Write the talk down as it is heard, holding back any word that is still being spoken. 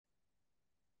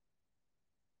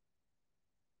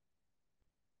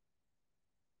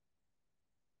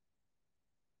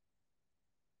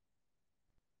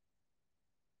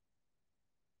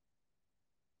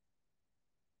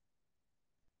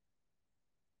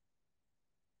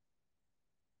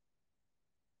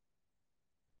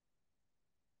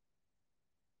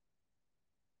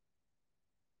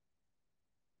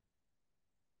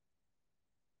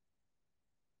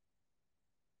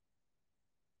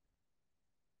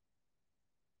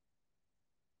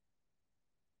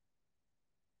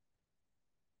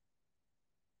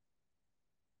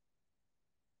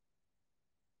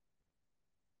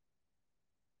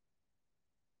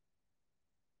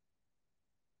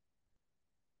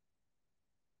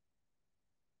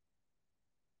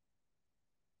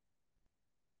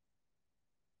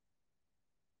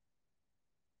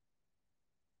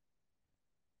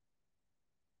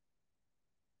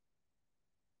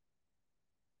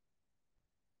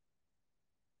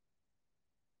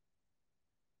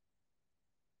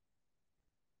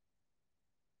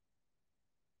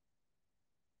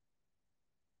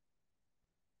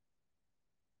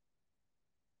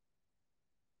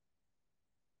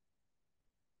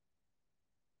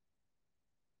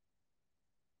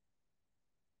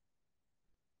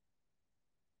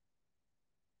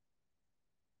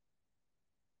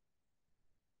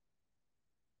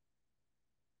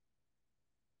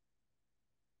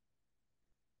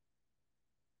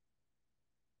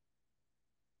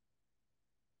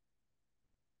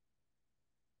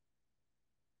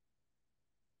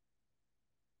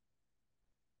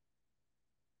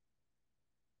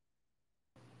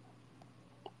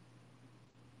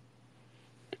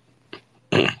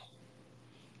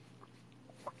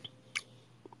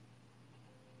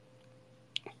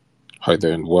Hi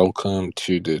there, and welcome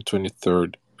to the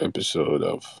 23rd episode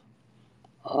of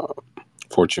uh,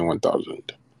 Fortune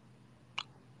 1000.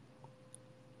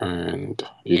 And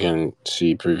you can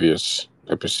see previous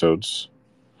episodes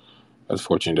at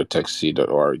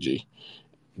fortune.techc.org.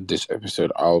 This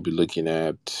episode, I'll be looking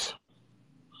at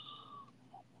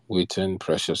Wheaton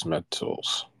precious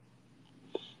metals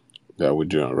that we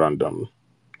do at random.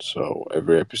 So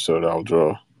every episode, I'll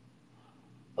draw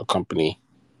a company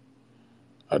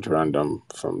at random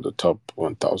from the top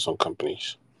 1,000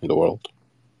 companies in the world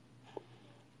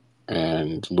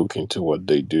and look into what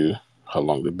they do, how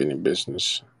long they've been in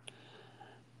business,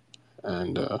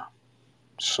 and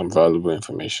some valuable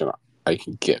information I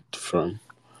can get from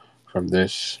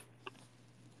this.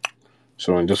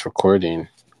 So in this recording,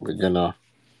 we're gonna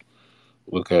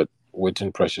look at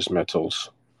Wheaton precious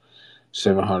metals,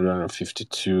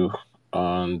 752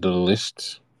 on the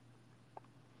list,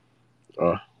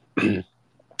 uh,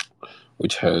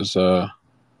 which has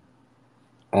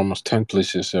almost 10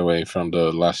 places away from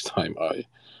the last time I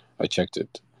checked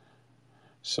it.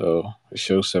 So it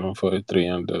shows 743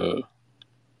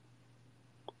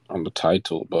 on the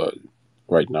title, but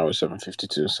right now it's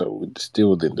 752, so it's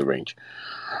still within the range.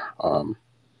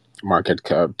 Market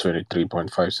cap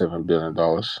 $23.57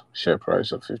 billion. Share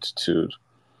price of $52.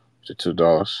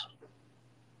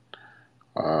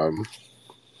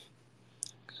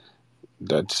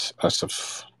 That's as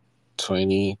of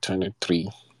 2023,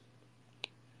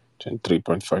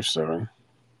 23.57.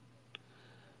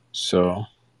 So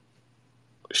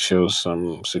it shows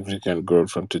some significant growth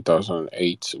from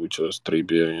 2008, which was $3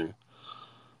 billion.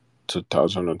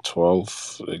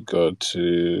 2012, they got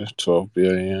to $12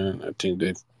 billion. I think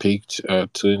they peaked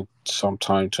at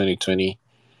sometime 2020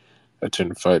 at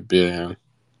 $25 billion.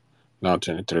 Now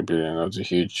 $23 billion. That's a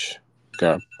huge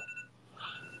gap.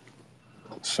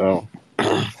 So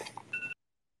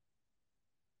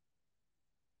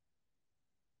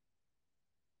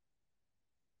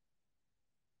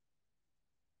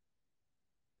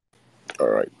all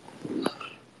right.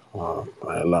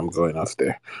 My alarm going off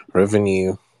there.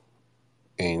 Revenue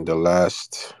in the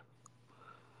last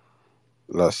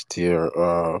year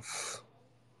of,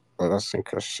 well, that's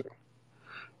interesting.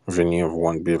 Revenue of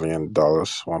 $1 billion,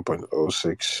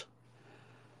 1.06.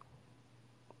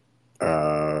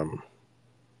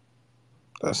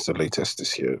 That's the latest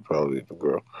this year. Probably to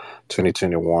grow.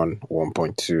 2021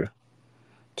 1.2.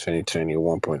 2020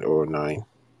 1.09.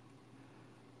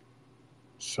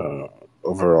 So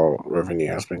overall revenue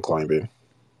has been climbing.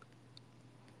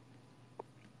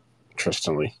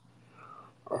 Interestingly,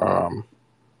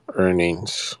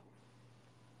 earnings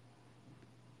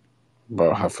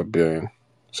about $500 million,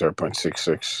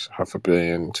 0.66, $500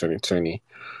 million in 2020,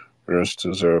 rose to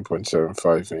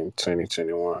 0.75 in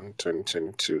 2021,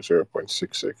 2022,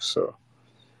 0.66. So,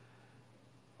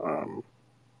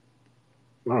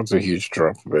 not a huge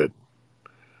drop, but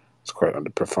it's quite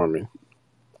underperforming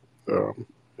in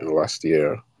the last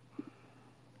year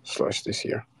 / this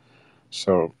year.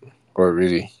 So, what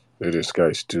really these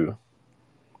guys do?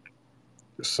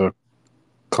 It's a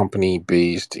company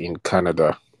based in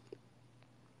Canada.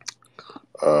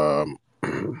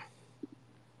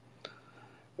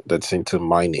 That's into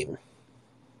mining,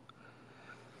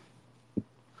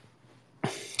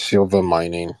 silver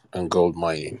mining, and gold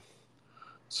mining.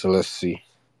 So let's see.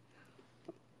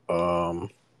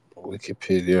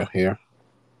 Wikipedia here.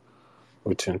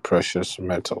 Within precious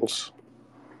metals.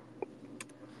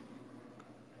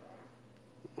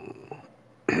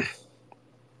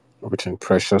 Within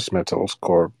Precious Metals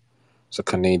Corp. It's a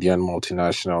Canadian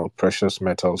multinational precious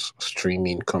metals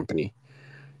streaming company.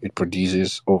 It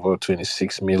produces over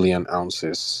 26 million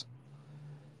ounces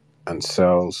and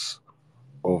sells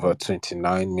over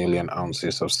 29 million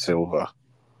ounces of silver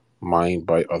mined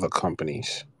by other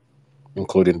companies,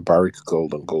 including Barrick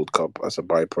Gold and Gold Cup as a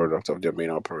byproduct of their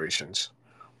main operations.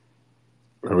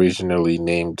 Originally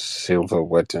named Silver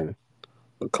Wheaton,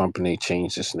 the company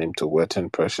changed its name to Wheaton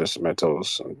Precious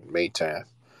Metals on May 10th,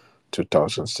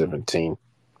 2017.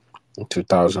 In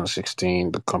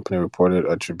 2016, the company reported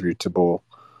attributable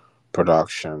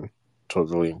production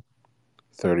totaling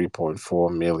 30.4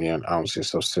 million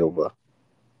ounces of silver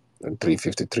and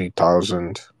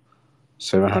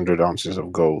 353,700 ounces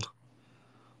of gold,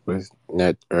 with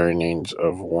net earnings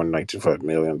of $195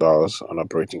 million on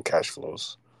operating cash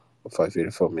flows of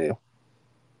 $584 million.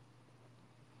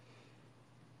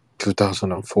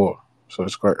 2004, so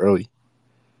it's quite early.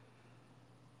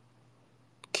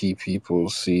 Key people: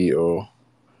 CEO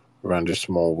Randy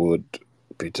Smallwood,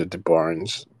 Peter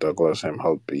DeBarnes, Douglas M.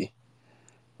 Holtby,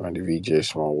 Randy V.J.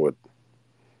 Smallwood.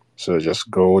 So just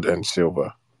gold and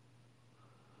silver.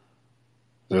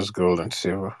 Just gold and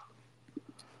silver.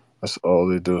 That's all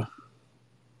they do.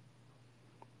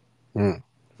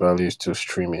 Value is still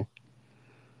streaming.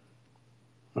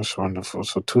 That's wonderful.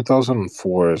 So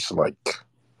 2004 is like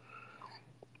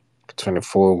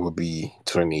 24 will be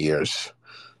 20 years.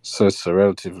 So it's a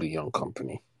relatively young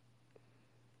company.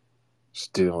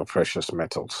 Still with precious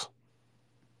metals.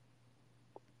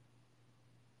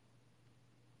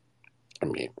 I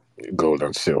mean, gold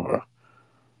and silver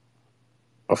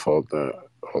of all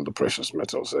the precious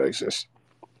metals that exist.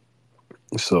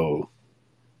 So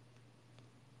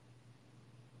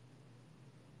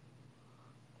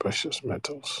precious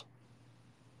metals,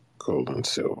 gold and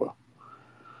silver.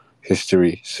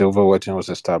 History. Silver Wheaton was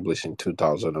established in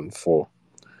 2004.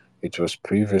 It was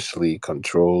previously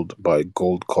controlled by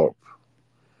Gold Corp,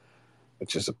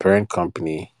 which is a parent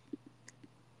company.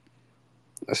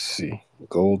 Let's see.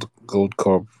 Gold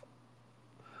Corp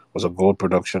was a gold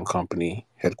production company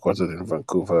headquartered in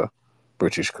Vancouver,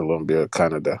 British Columbia,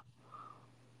 Canada.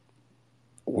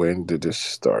 When did this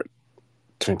start?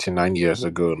 29 years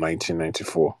ago,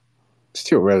 1994.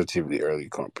 Still relatively early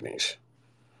companies.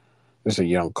 These are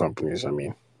young companies, I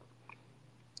mean.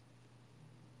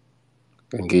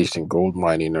 Engaged in gold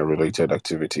mining and related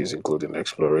activities, including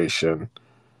exploration,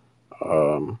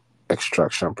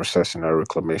 extraction, processing, and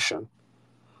reclamation.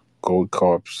 Gold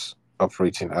Corp's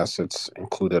operating assets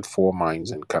included 4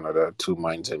 mines in Canada, 2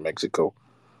 mines in Mexico,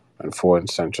 and 4 in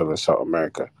Central and South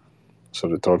America. So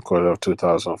the third quarter of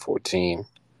 2014,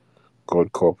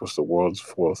 Gold Corp was the world's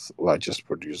 4th largest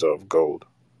producer of gold.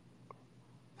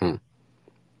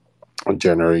 In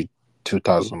January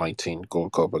 2019,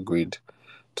 Gold Corp agreed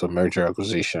to a merger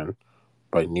acquisition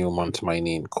by Newmont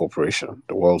Mining Corporation,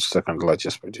 the world's 2nd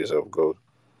largest producer of gold,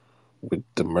 with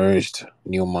the merged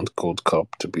Newmont Gold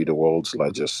Corp to be the world's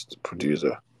largest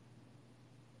producer.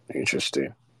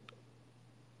 Interesting.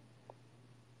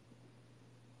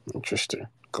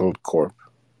 Gold Corp.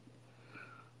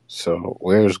 So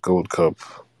where's Gold Corp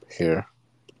here?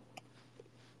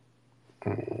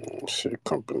 Let's see,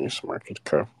 company's market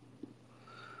cap.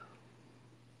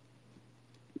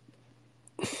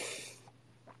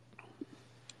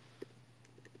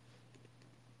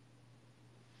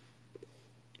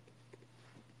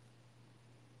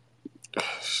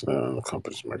 It's not the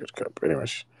company's market cap.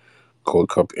 Anyways, Gold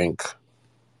Corp Inc.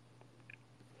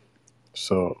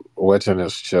 So Wheaton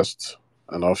is just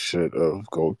an offshoot of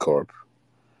Gold Corp.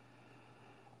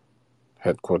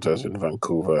 Headquarters in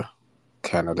Vancouver,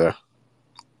 Canada.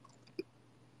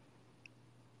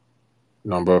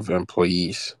 Number of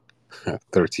employees,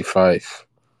 35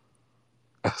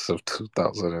 as of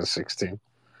 2016.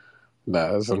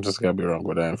 Nah, I'm just going to be wrong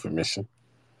with that information.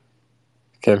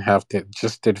 Can't have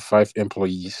just 35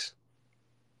 employees.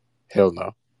 Hell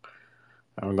no.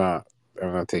 I'm not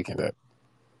taking that.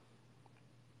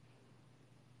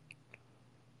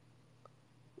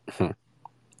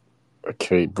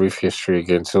 Okay, brief history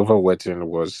again. Silver Wheaton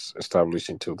was established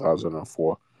in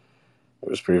 2004. It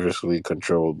was previously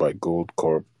controlled by Gold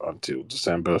Corp until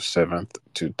December 7th,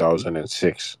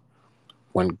 2006,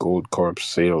 when Gold Corp's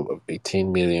sale of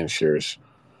 18 million shares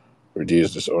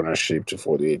reduced its ownership to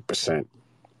 48%.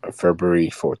 On February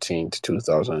 14th,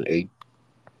 2008,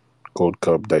 Gold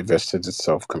Corp divested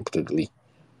itself completely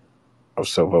of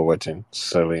Silver Wheaton,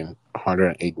 selling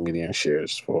 108 million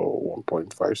shares for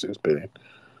 1.56 billion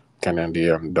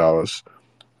Canadian dollars.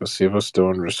 The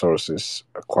Silverstone Resources,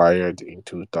 acquired in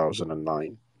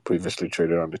 2009, previously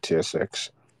traded on the TSX,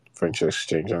 French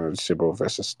exchange under the symbol of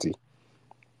SST.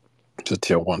 It's a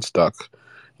Tier 1 stock.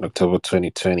 In October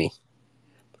 2020,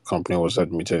 the company was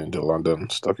admitted into London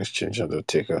Stock Exchange under the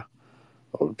ticker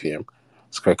PM.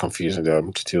 It's quite confusing that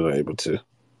I'm still not able to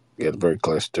get a very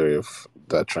clear story of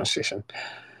that transition.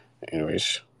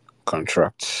 Anyways,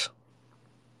 contracts.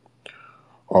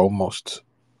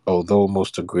 Although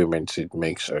most agreements it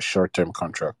makes are short-term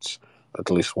contracts, at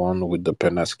least one with the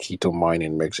Penasquito mine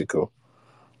in Mexico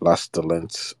lasts the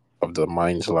length of the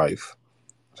mine's life.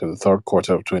 So the third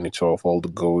quarter of 2012, all the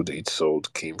gold it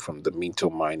sold came from the Minto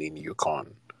mine in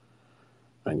Yukon.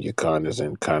 And Yukon is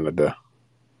in Canada.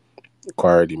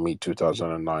 Acquired in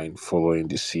mid-2009 following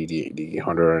the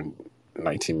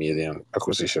 190 million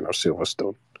acquisition of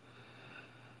Silverstone.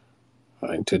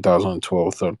 In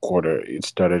 2012, third quarter, it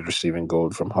started receiving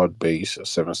gold from Hot Base, a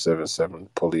 777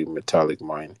 polymetallic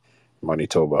mine in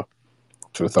Manitoba.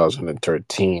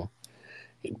 2013,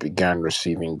 it began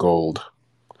receiving gold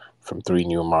from 3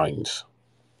 new mines.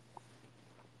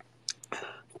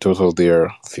 In total, there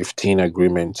are 15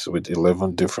 agreements with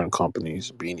 11 different companies,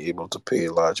 being able to pay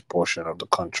a large portion of the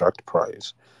contract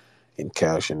price in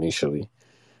cash initially,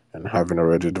 and having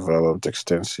already developed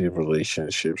extensive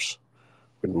relationships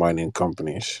with mining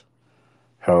companies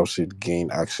helps it gain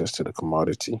access to the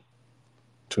commodity.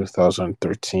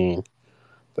 2013,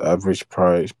 the average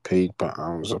price paid per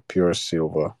ounce of pure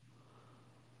silver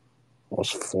was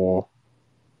 $4,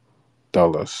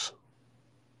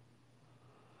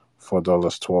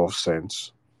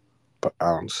 $4.12 per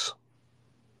ounce.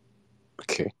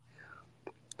 Okay,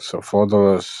 so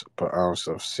 $4 per ounce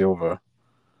of silver,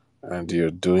 and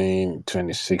you're doing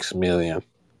 26 million.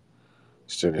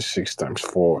 It's 26 times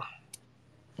 4.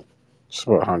 It's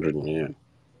about 100 million.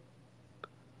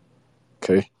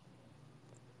 Okay,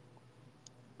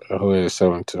 who is it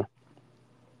selling to?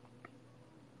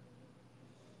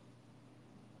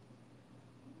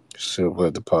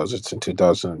 Silver deposits in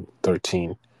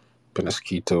 2013.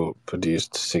 Penasquito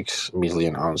produced 6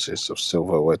 million ounces of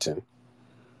silver wetting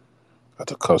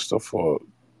at a cost of 4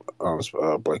 ounce,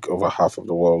 like over half of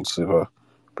the world's silver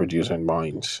producing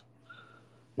mines.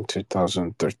 In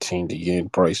 2013, the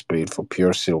unit price paid for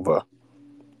pure silver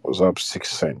was up 6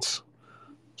 cents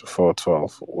to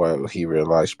 4.12, while he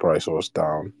realized price was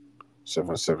down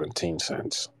 7.17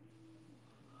 cents.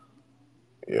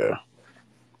 Yeah,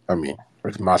 I mean,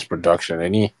 with mass production,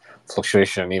 any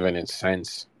fluctuation, even in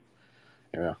cents,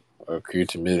 accrue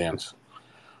to millions.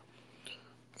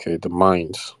 Okay, the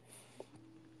mines.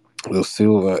 The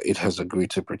silver it has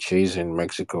agreed to purchase in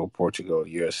Mexico, Portugal,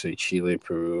 USA, Chile,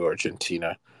 Peru,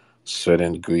 Argentina,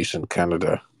 Sweden, Greece, and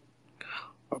Canada.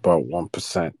 About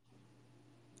 1%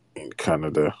 in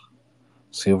Canada.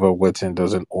 Silver Wheaton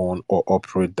doesn't own or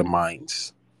operate the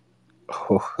mines.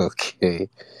 Oh, okay.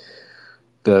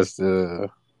 That's the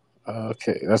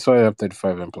okay. That's why I have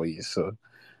 35 employees. So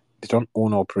they don't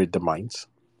own or operate the mines,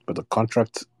 but the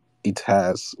contract it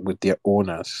has with their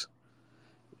owners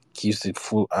gives it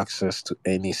full access to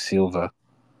any silver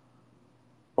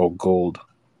or gold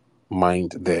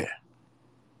mined there.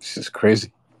 This is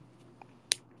crazy.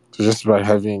 So just by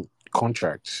having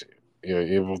contracts, you're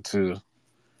able to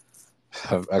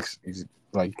have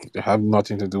have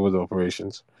nothing to do with the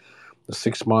operations. The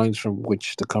 6 mines from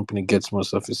which the company gets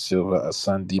most of its silver are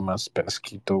San Dimas,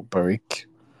 Penasquito, Barrick.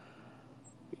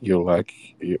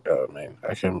 Man,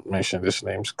 I can mention these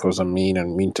names: Cozamin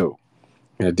and Minto.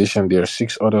 In addition, there are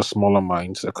 6 other smaller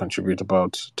mines that contribute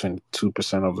about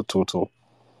 22% of the total.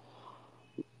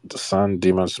 The San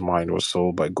Dimas mine was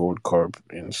sold by Gold Corp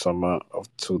in summer of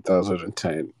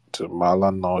 2010 to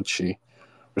Malanoche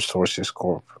Resources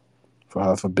Corp for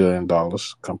 $500 million,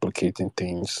 complicating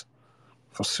things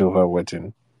for Silver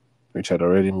Wetting, which had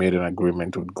already made an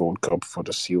agreement with Gold Corp for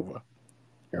the silver.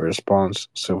 In response,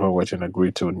 Silver Wetting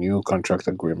agreed to a new contract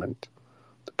agreement.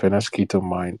 The Penasquito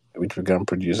mine, which began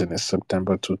producing in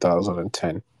September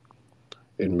 2010,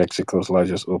 is Mexico's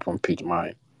largest open pit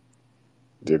mine.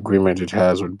 The agreement it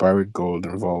has with Barrick Gold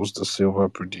involves the silver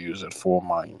produced at 4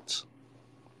 mines.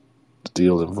 The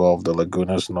deal involved the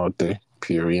Lagunas Norte,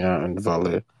 Pierina, and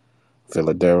Valle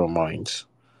Veladero mines.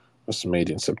 It was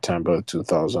made in September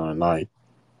 2009.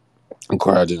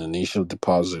 Required an initial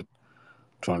deposit,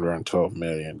 212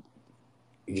 million.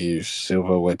 Gives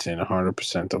silver wetting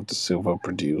 100% of the silver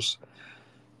produced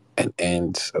and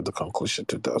ends at the conclusion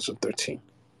 2013.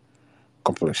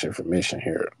 Complex information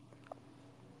here.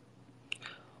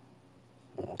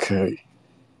 Okay.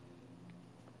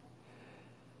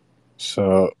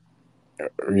 So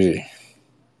really,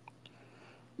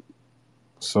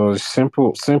 so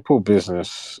simple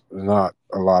business, not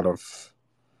a lot of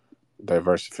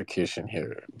diversification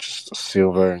here. Just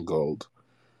silver and gold.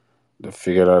 They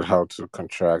figured out how to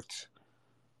contract.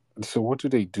 So what do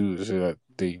they do? Is it that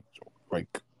they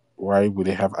like why would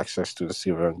they have access to the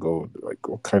silver and gold? Like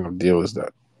what kind of deal is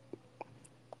that?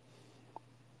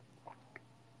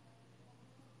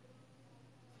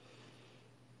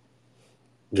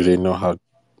 Do they know how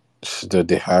do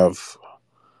they have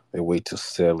a way to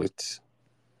sell it?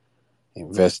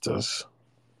 Investors,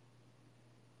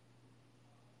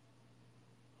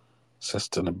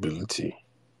 sustainability.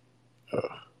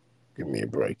 Give me a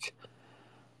break.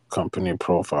 Company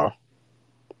profile.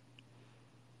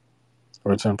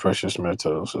 Wheaton Precious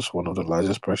Metals is one of the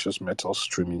largest precious metals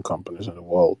streaming companies in the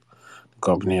world. The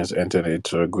company has entered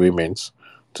into agreements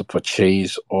to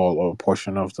purchase all or a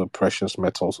portion of the precious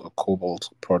metals or cobalt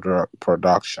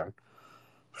production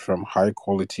from high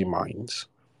quality mines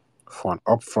for an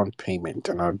upfront payment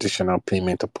and an additional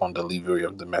payment upon delivery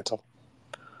of the metal.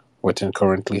 Wheaton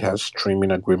currently has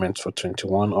streaming agreements for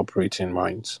 21 operating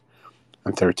mines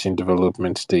and 13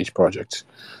 development stage projects.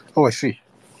 Oh, I see.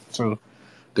 So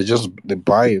they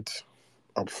buy it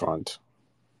upfront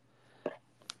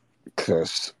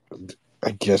because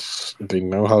I guess they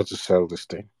know how to sell this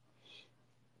thing.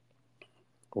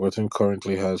 Wharton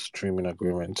currently has streaming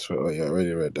agreements. Oh, yeah, I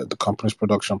already read that. The company's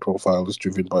production profile is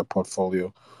driven by a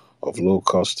portfolio of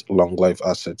low-cost, long-life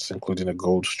assets, including a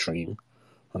gold stream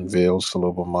on Vale's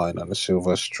Salobo mine and a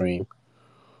silver stream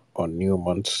on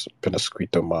Newmont's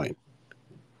Penasquito mine.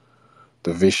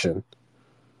 The vision: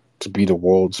 to be the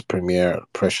world's premier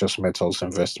precious metals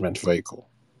investment vehicle.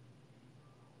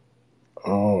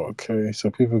 Oh, okay.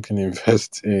 So people can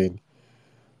invest in.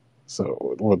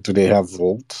 So, what do they have?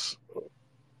 Vaults?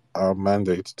 Our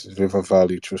mandate to deliver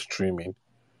value through streaming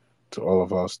to all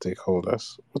of our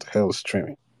stakeholders. What the hell is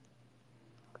streaming?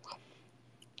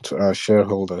 To our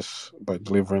shareholders by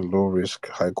delivering low risk,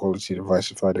 high quality,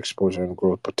 diversified exposure and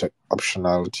growth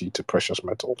optionality to precious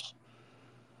metals.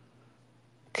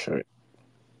 Okay,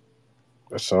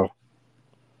 that's all.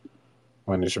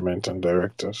 Management and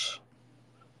directors.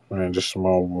 Randy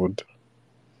Smallwood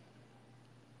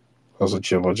has a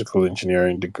geological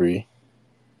engineering degree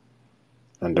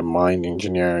and a mine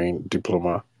engineering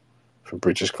diploma from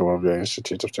British Columbia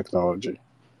Institute of Technology.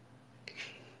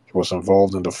 He was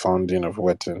involved in the founding of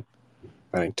Wheaton,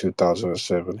 and in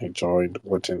 2007 he joined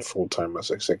Wheaton full-time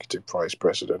as Executive Vice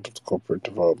President of Corporate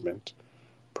Development,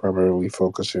 primarily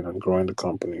focusing on growing the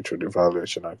company through the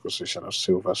valuation and acquisition of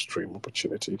silver stream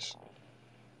opportunities.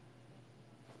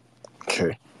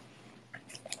 Okay,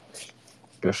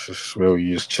 this is where we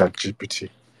use ChatGPT.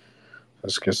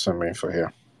 Let's get some info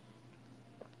here.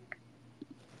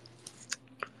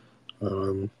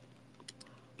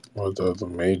 What are the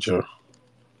major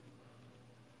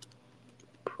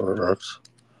products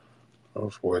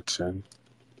of Wheaton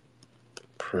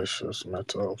precious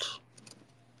metals?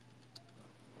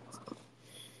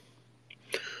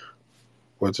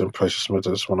 Wheaton Precious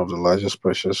Metals is one of the largest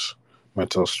precious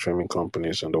metal streaming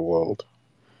companies in the world.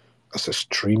 As a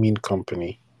streaming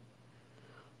company,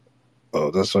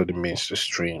 that's what it means to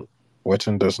stream.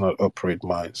 Wheaton does not operate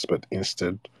mines, but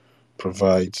instead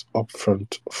provides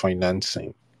upfront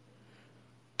financing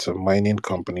to mining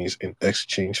companies in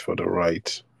exchange for the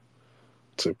right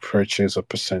to purchase a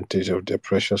percentage of their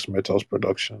precious metals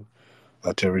production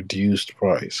at a reduced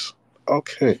price.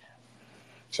 Okay,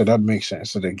 so that makes sense.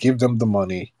 So they give them the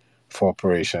money for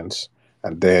operations,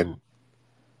 and then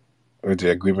with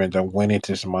the agreement that when it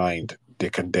is mined,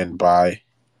 they can then buy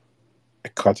a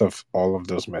cut of all of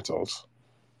those metals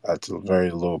at a very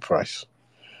low price.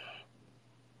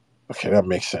 Okay, that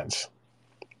makes sense.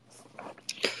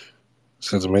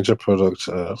 So the major products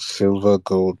are silver,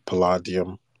 gold,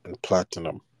 palladium, and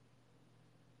platinum.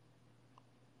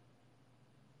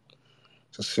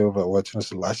 So silver, Wheaton is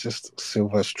the largest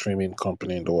silver streaming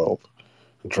company in the world.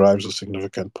 It drives a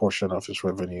significant portion of its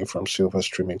revenue from silver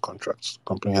streaming contracts. The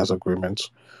company has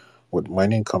agreements with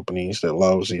mining companies that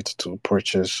allows it to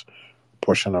purchase a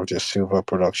portion of their silver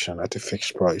production at a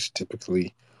fixed price,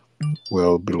 typically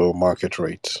well below market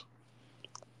rates.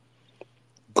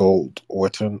 Gold.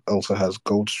 Wheaton also has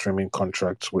gold streaming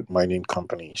contracts with mining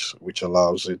companies, which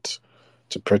allows it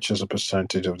to purchase a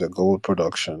percentage of their gold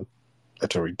production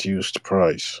at a reduced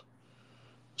price.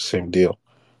 Same deal.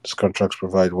 These contracts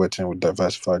provide Wheaton with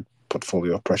diversified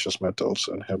portfolio of precious metals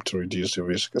and help to reduce the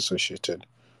risk associated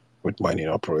with mining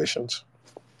operations.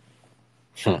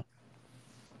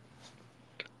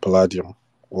 Palladium.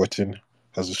 Wheaton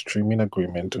has a streaming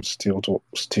agreement with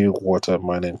Stillwater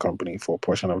Mining Company for a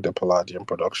portion of their palladium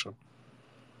production.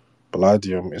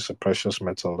 Palladium is a precious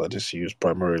metal that is used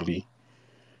primarily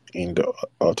in the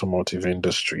automotive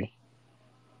industry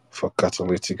for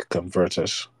catalytic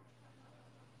converters.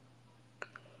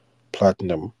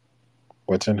 Platinum.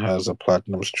 Wheaton has a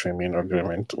platinum streaming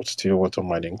agreement with Stillwater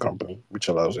Mining Company, which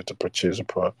allows it to purchase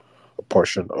a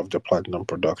portion of the platinum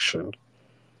production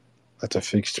at a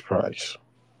fixed price.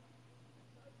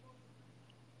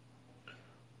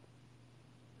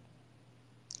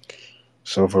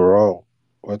 So overall,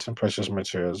 Wheaton Precious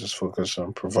Materials is focused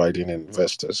on providing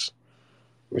investors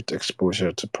with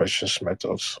exposure to precious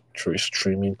metals through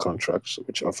streaming contracts,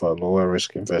 which offer a lower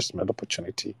risk investment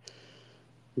opportunity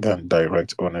than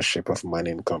direct ownership of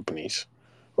mining companies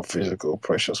of physical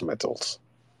precious metals.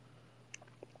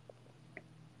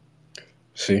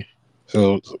 See?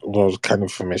 So, what kind of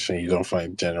information you don't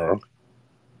find general?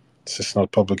 It's just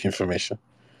not public information.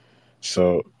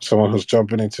 So, someone who's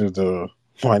jumping into the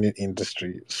mining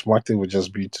industry, smart thing would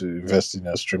just be to invest in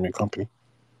a streaming company.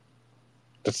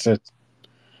 That's it.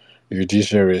 You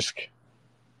reduce your risk,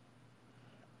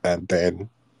 and then,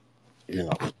 you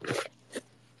know,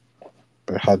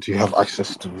 but how do you have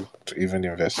access to even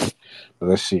invest? But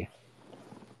let's see.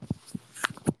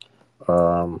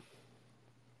 Um,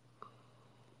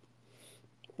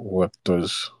 what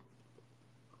does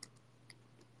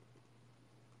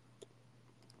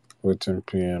Wheaton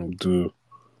PM do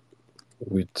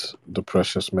with the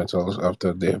precious metals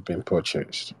after they have been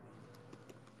purchased?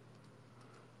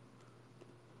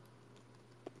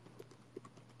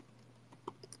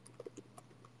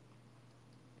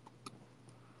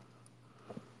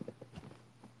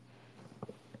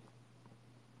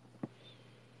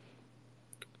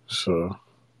 So,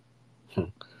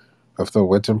 after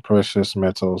Wheaton Precious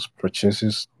Metals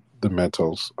purchases the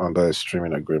metals under a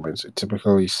streaming agreement, it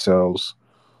typically sells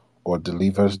or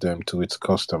delivers them to its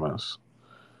customers.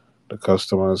 The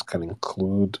customers can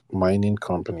include mining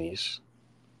companies.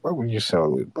 Why would you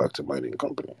sell it back to mining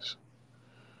companies?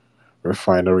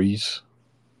 Refineries,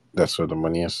 that's where the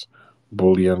money is,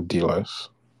 bullion dealers,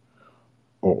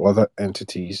 or other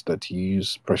entities that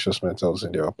use precious metals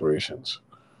in their operations.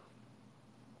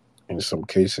 In some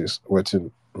cases,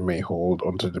 Wheaton may hold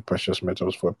onto the precious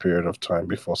metals for a period of time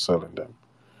before selling them.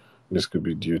 This could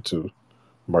be due to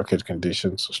market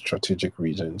conditions, strategic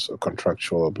reasons, or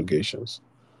contractual obligations.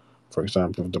 For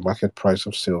example, if the market price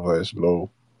of silver is low,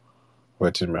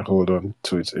 Wheaton may hold on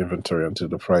to its inventory until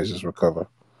the prices recover.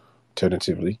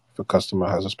 Alternatively, if a customer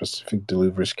has a specific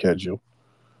delivery schedule,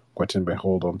 Wheaton may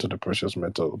hold on to the precious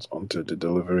metals until the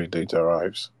delivery date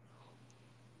arrives.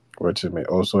 Wheaton may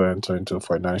also enter into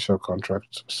financial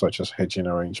contracts, such as hedging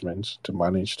arrangements, to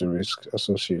manage the risk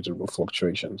associated with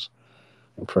fluctuations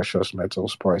in precious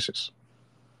metals prices.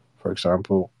 For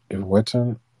example, if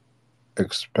Wheaton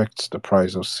expects the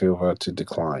price of silver to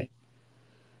decline,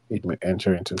 it may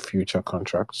enter into future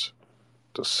contracts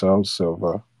to sell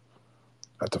silver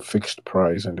at a fixed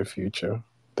price in the future,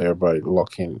 thereby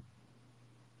locking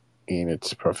in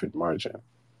its profit margin.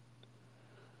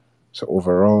 So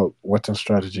overall, Wheaton's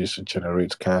strategy is to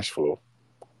generate cash flow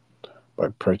by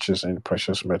purchasing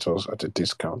precious metals at a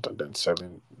discount and then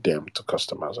selling them to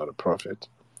customers at a profit.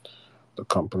 The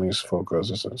company's focus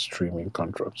is on streaming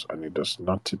contracts, and it does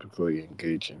not typically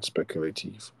engage in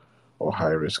speculative or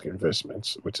high-risk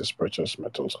investments with its precious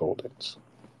metals holdings.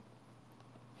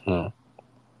 Hmm.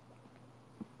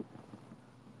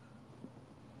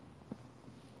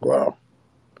 Wow.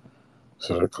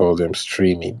 So they call them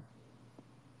streaming.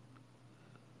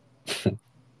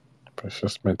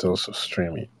 Precious metals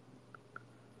streaming.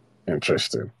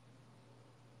 Interesting.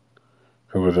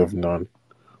 Who would have known?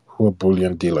 Who are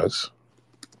bullion dealers?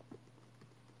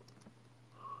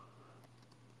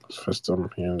 First time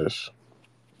hearing this.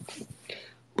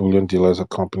 Bullion dealers are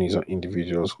companies or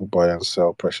individuals who buy and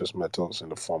sell precious metals in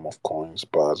the form of coins,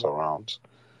 bars, or rounds.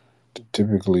 They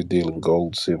typically deal in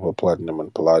gold, silver, platinum,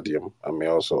 and palladium, and may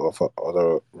also offer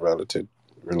other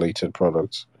related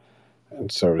products and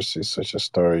services such as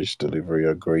storage, delivery,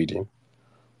 or grading.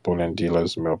 Bullion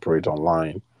dealers may operate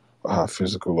online or have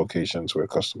physical locations where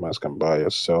customers can buy or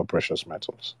sell precious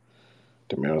metals.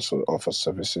 They may also offer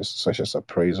services such as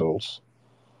appraisals,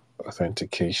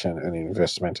 authentication, and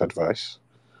investment advice.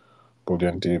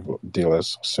 Bullion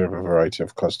dealers serve a variety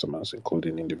of customers,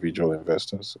 including individual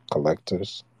investors,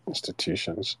 collectors,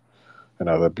 institutions, and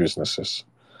other businesses.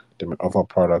 They may offer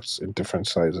products in different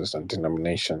sizes and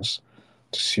denominations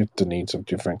to suit the needs of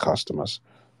different customers,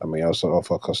 and may also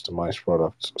offer customized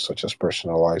products such as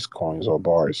personalized coins or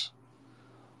bars.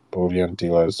 Bullion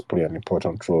dealers play an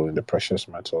important role in the precious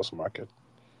metals market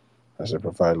as they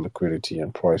provide liquidity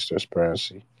and price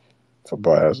transparency for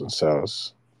buyers and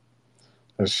sellers.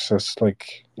 It's just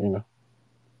like,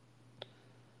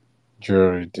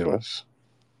 jewelry dealers.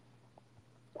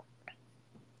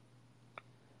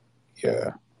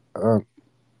 Yeah. Um,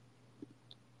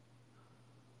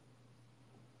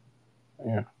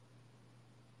 yeah.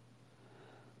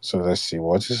 So let's see.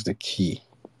 What is the key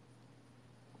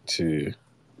to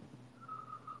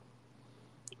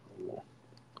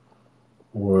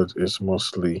what is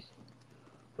mostly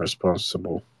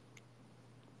responsible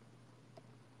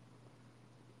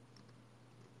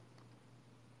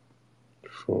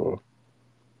for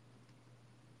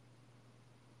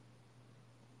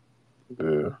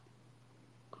the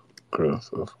growth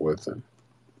of Wheaton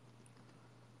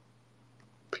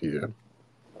PM?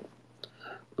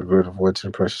 The growth of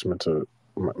Wheaton Precious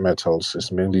Metals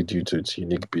is mainly due to its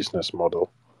unique business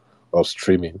model of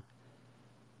streaming.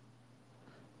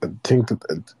 I think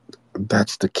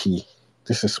that's the key.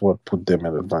 This is what put them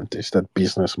at advantage. That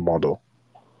business model.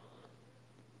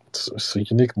 It's a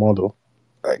unique model,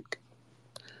 like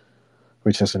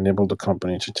which has enabled the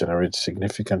company to generate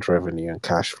significant revenue and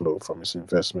cash flow from its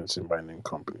investments in mining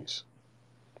companies.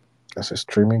 As a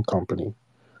streaming company,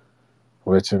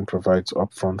 Wheaton provides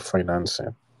upfront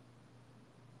financing.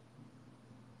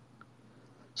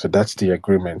 So that's the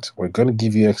agreement. We're going to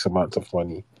give you X amount of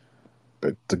money,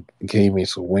 but the game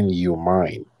is when you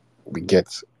mine, we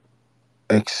get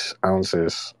X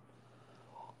ounces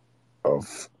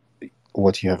of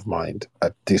what you have mined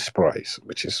at this price,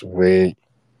 which is way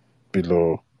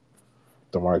below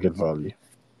the market value.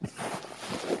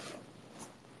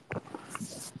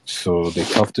 So they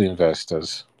talk to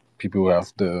investors, people who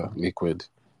have the liquid,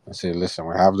 and say, listen,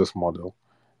 we have this model,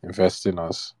 invest in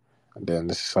us, and then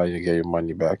this is how you get your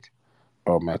money back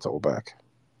or metal back.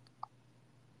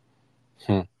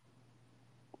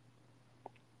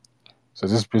 So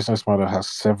this business model has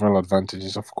several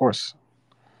advantages, of course,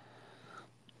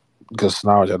 because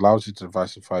now it allows you to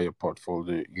diversify your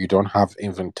portfolio. You don't have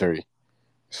inventory.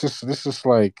 This is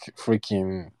like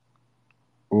freaking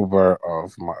Uber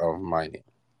of mining.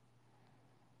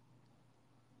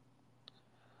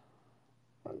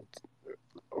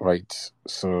 Right.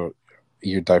 So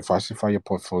you diversify your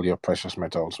portfolio of precious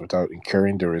metals without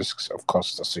incurring the risks of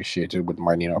costs associated with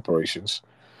mining operations,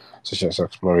 such as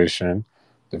exploration,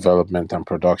 development, and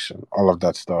production. All of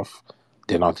that stuff,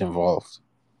 they're not involved.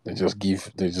 They just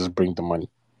bring the money.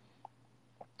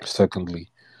 Secondly,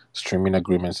 streaming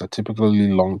agreements are typically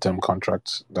long-term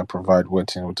contracts that provide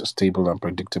Wheaton with a stable and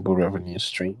predictable revenue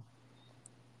stream.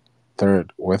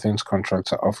 Third, Wheaton's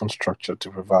contracts are often structured to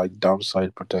provide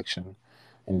downside protection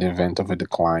in the event of a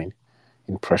decline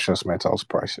in precious metals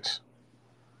prices.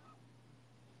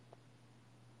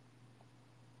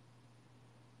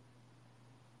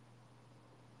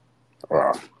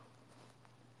 Wow.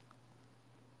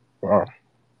 Wow.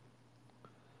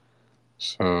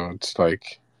 So it's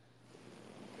like,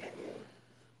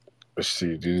 let's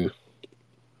see, do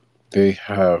they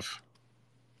have,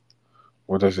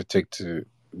 what does it take to,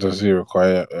 does it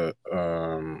require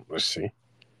let's see,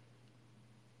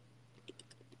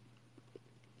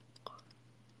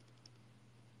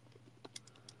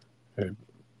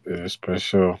 a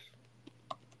special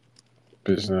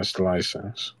business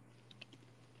license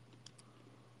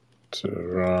to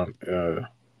run a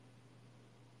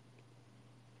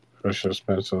precious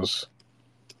metals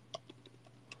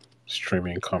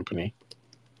streaming company?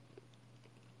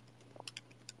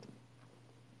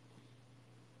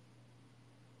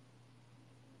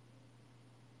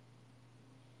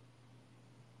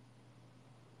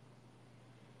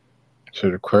 So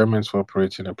requirements for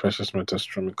operating a precious metal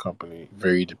streaming company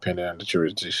vary depending on the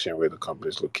jurisdiction where the company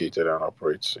is located and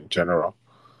operates. In general,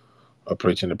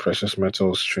 operating a precious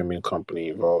metal streaming company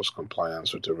involves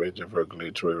compliance with a range of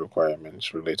regulatory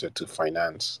requirements related to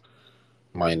finance,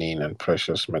 mining, and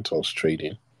precious metals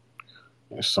trading.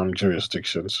 In some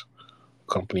jurisdictions,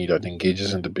 a company that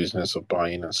engages in the business of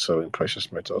buying and selling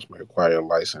precious metals may require a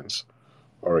license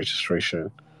or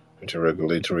registration with a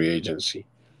regulatory agency.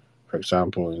 For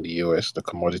example, in the US, the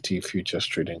Commodity Futures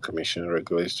Trading Commission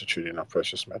regulates the trading of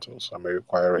precious metals and may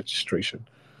require registration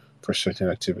for certain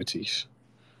activities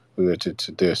related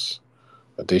to this.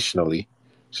 Additionally,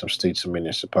 some states and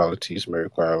municipalities may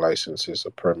require licenses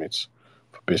or permits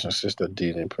for businesses that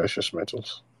deal in precious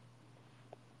metals.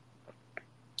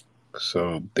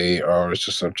 So they are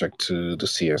also subject to the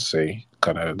CSA,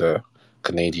 kind of the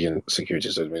Canadian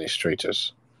Securities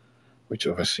Administrators, which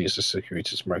oversees the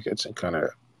securities markets in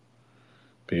Canada.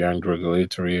 Beyond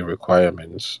regulatory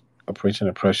requirements, operating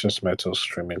a precious metals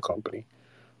streaming company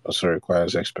also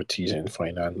requires expertise in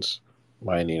finance,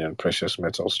 mining, and precious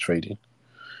metals trading.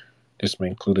 This may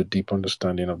include a deep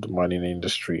understanding of the mining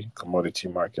industry, commodity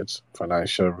markets,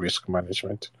 financial risk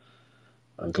management,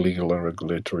 and legal and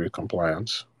regulatory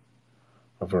compliance.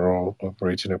 Overall,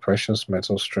 operating a precious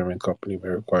metals streaming company may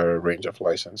require a range of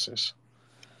licenses.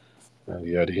 And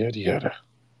yada yada yada.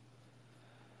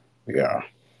 Yeah.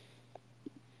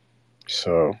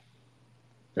 So,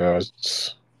 yeah,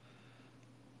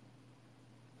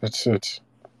 that's it.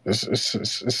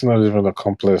 It's not even a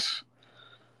complex.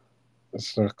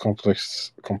 It's not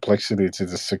complexity to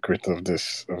the secret of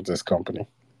this company.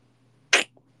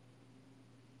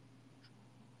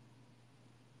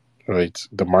 Right.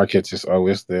 The market is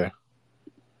always there.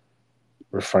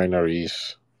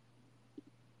 Refineries.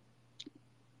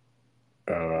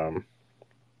 Um,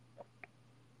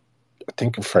 I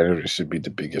think refineries should be the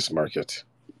biggest market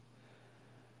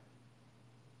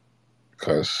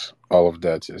because all of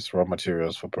that is raw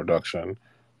materials for production,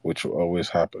 which will always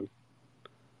happen.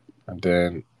 And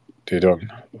then they don't.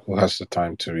 Who has the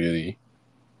time to really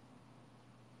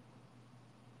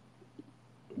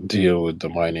deal with the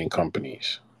mining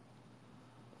companies?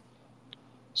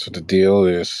 So the deal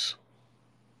is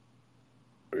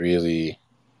really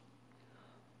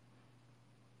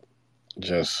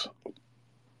just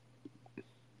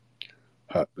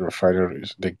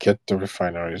refineries. They get the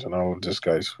refineries and all of these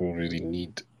guys who really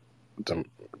need the,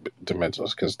 the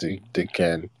metals because they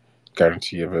can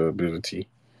guarantee availability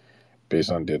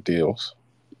based on their deals.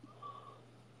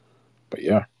 But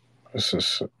yeah, this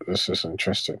is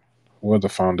interesting. Who are the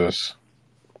founders?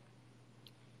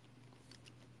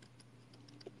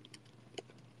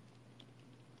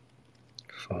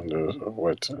 Founders of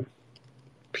Wheaton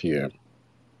PM.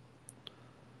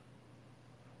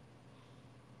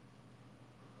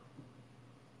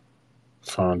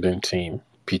 Founding team: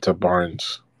 Peter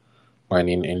Barnes,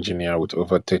 mining engineer with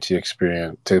over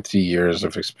 30 years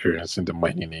of experience in the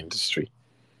mining industry.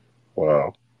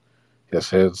 Wow. He has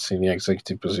held senior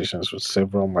executive positions with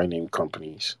several mining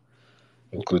companies,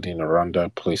 including Aranda,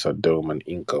 Placer Dome, and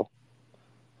Inco.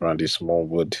 Randy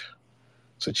Smallwood,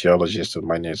 sociologist and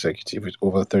mining executive with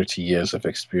over 30 years of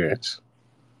experience.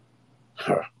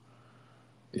 Huh.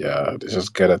 Yeah, they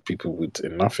just get at people with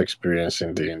enough experience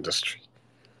in the industry.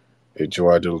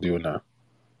 Eduardo Luna,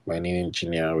 mining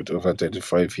engineer with over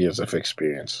 35 years of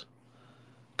experience.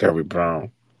 Gary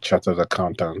Brown, chartered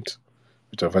accountant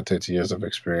with over 30 years of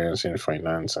experience in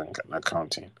finance and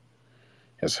accounting.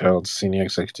 He has held senior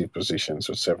executive positions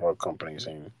with several companies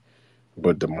in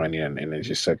both the mining and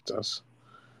energy sectors.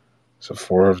 So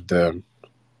four of them,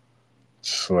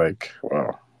 it's like,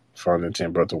 wow. Founding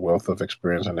team brought a wealth of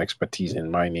experience and expertise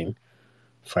in mining,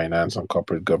 finance, and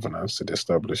corporate governance to the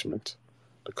establishment.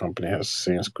 The company has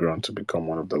since grown to become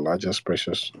one of the largest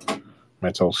precious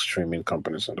metal streaming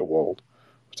companies in the world,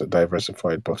 with a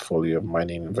diversified portfolio of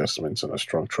mining investments and a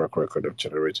strong track record of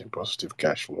generating positive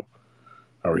cash flow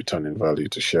and returning value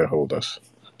to shareholders.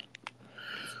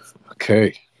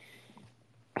 Okay,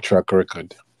 track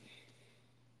record.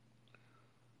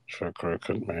 Track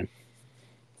record, man.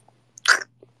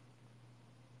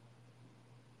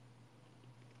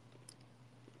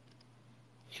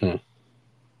 Hmm.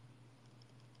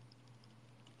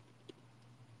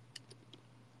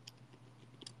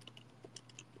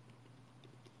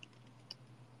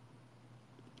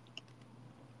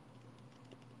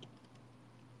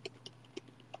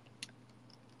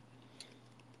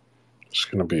 It's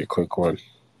gonna be a quick one.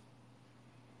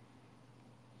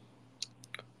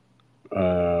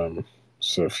 Um,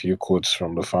 so a few quotes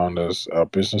from the founders. Our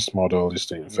business model is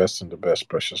to invest in the best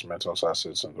precious metals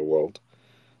assets in the world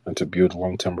and to build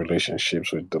long-term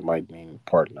relationships with the mining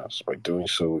partners. By doing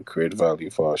so, we create value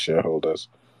for our shareholders,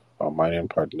 our mining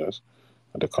partners,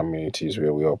 and the communities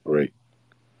where we operate.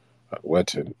 At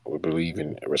Wheaton, we believe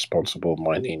in responsible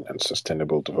mining and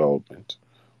sustainable development.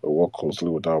 We work closely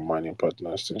with our mining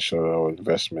partners to ensure our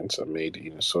investments are made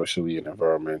in a socially and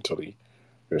environmentally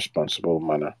responsible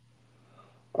manner.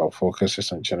 Our focus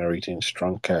is on generating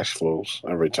strong cash flows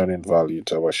and returning value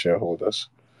to our shareholders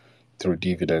through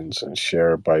dividends and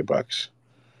share buybacks.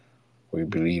 We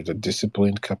believe that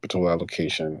disciplined capital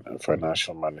allocation and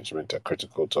financial management are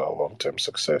critical to our long-term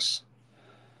success.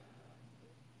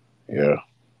 Yeah,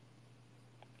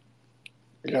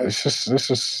 yeah. This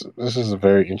is a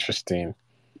very interesting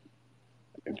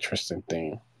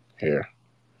thing here.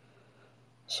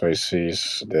 So it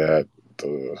says that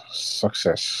the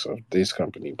success of this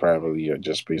company primarily are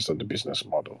just based on the business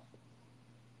model,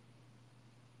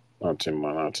 nothing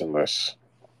more, nothing less.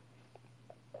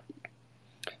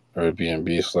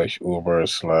 Airbnb slash Uber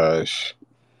slash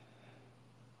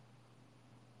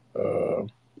uh,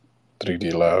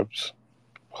 3D Labs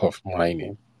of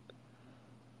mining.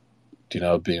 Do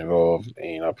not be involved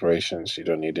in operations. You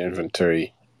don't need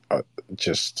inventory.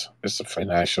 Just it's a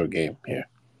financial game here.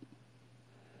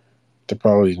 They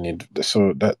probably need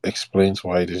so that explains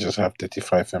why they just have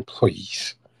 35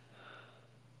 employees.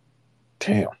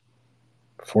 Damn,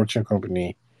 Fortune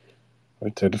company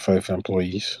with 35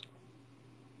 employees.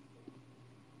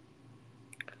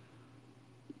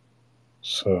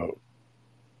 So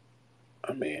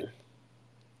I mean,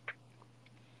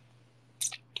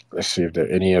 let's see if there are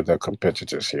any other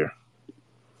competitors here.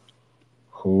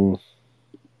 Who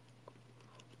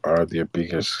are their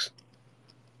biggest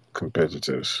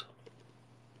competitors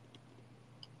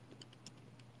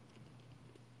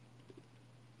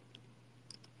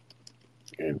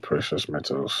in precious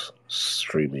metals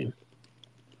streaming?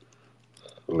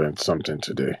 Learned something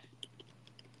today.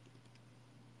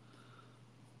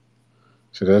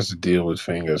 So that's the deal with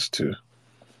fingers too.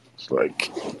 It's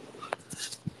like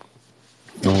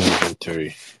no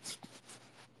inventory,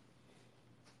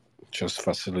 just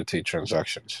facilitate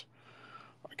transactions.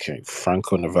 Okay,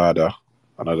 Franco Nevada,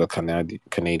 another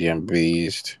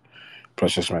Canadian-based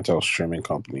precious metal streaming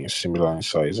company, similar in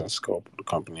size and scope. The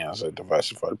company has a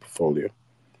diversified portfolio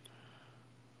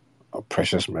of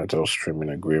precious metal streaming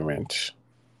agreements.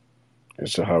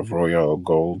 Is to have Royal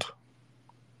Gold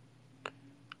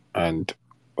and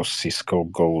Cisco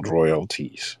Gold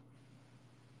royalties.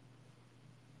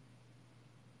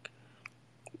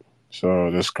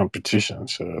 So there's competition,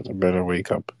 so they better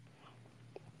wake up.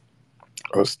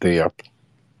 Or stay up.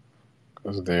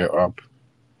 Because they're up.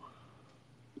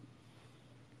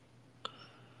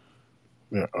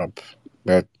 They're up.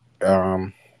 But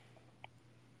um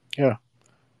yeah,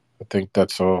 I think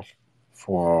that's all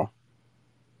for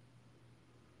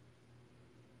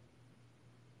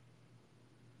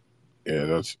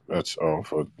yeah, that's all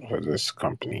for this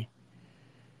company.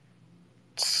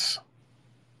 It's,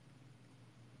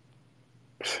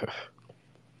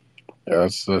 yeah,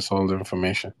 that's all the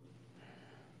information.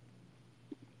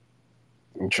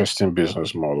 Interesting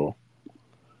business model.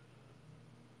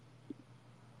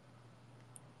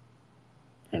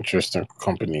 Interesting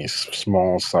companies,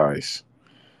 small size.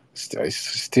 It's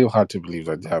still hard to believe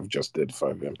that they have just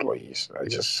 35 employees. I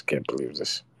just can't believe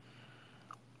this.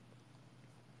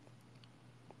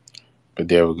 But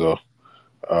there we go.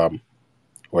 Um,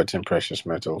 Wheaton Precious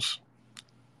Metals,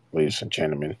 ladies and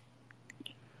gentlemen.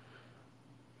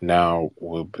 Now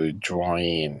we'll be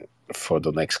drawing for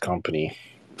the next company.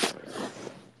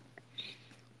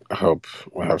 I hope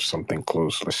we have something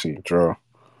close. Let's see. Draw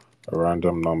a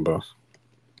random number.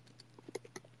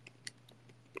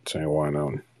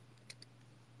 21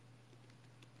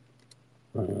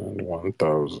 and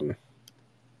 1,000.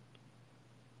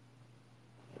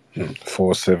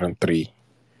 473.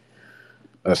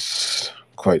 That's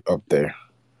quite up there.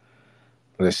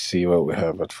 Let's see what we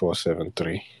have at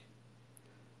 473.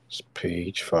 It's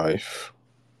page 5.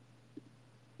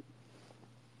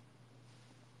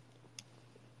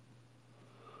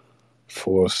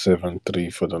 473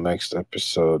 for the next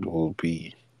episode will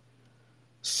be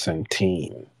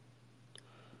Centene,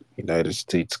 United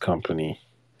States company.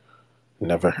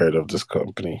 Never heard of this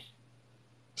company.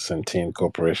 Centene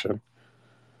Corporation.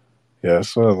 Yeah,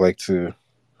 that's what I like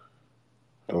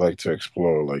to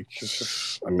explore. Like it's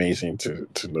just amazing to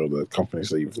know the companies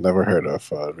that you've never heard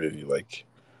of really like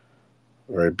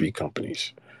very big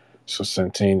companies. So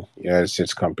Centene, United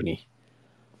States company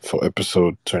for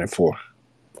episode 24.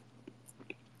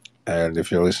 And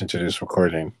if you're listening to this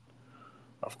recording,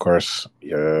 of course,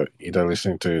 you're either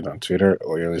listening to it on Twitter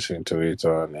or you're listening to it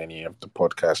on any of the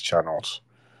podcast channels.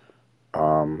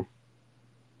 Um,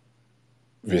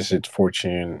 Visit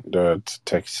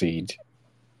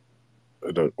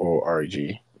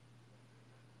fortune.techseed.org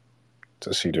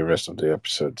to see the rest of the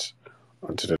episodes.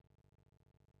 Until the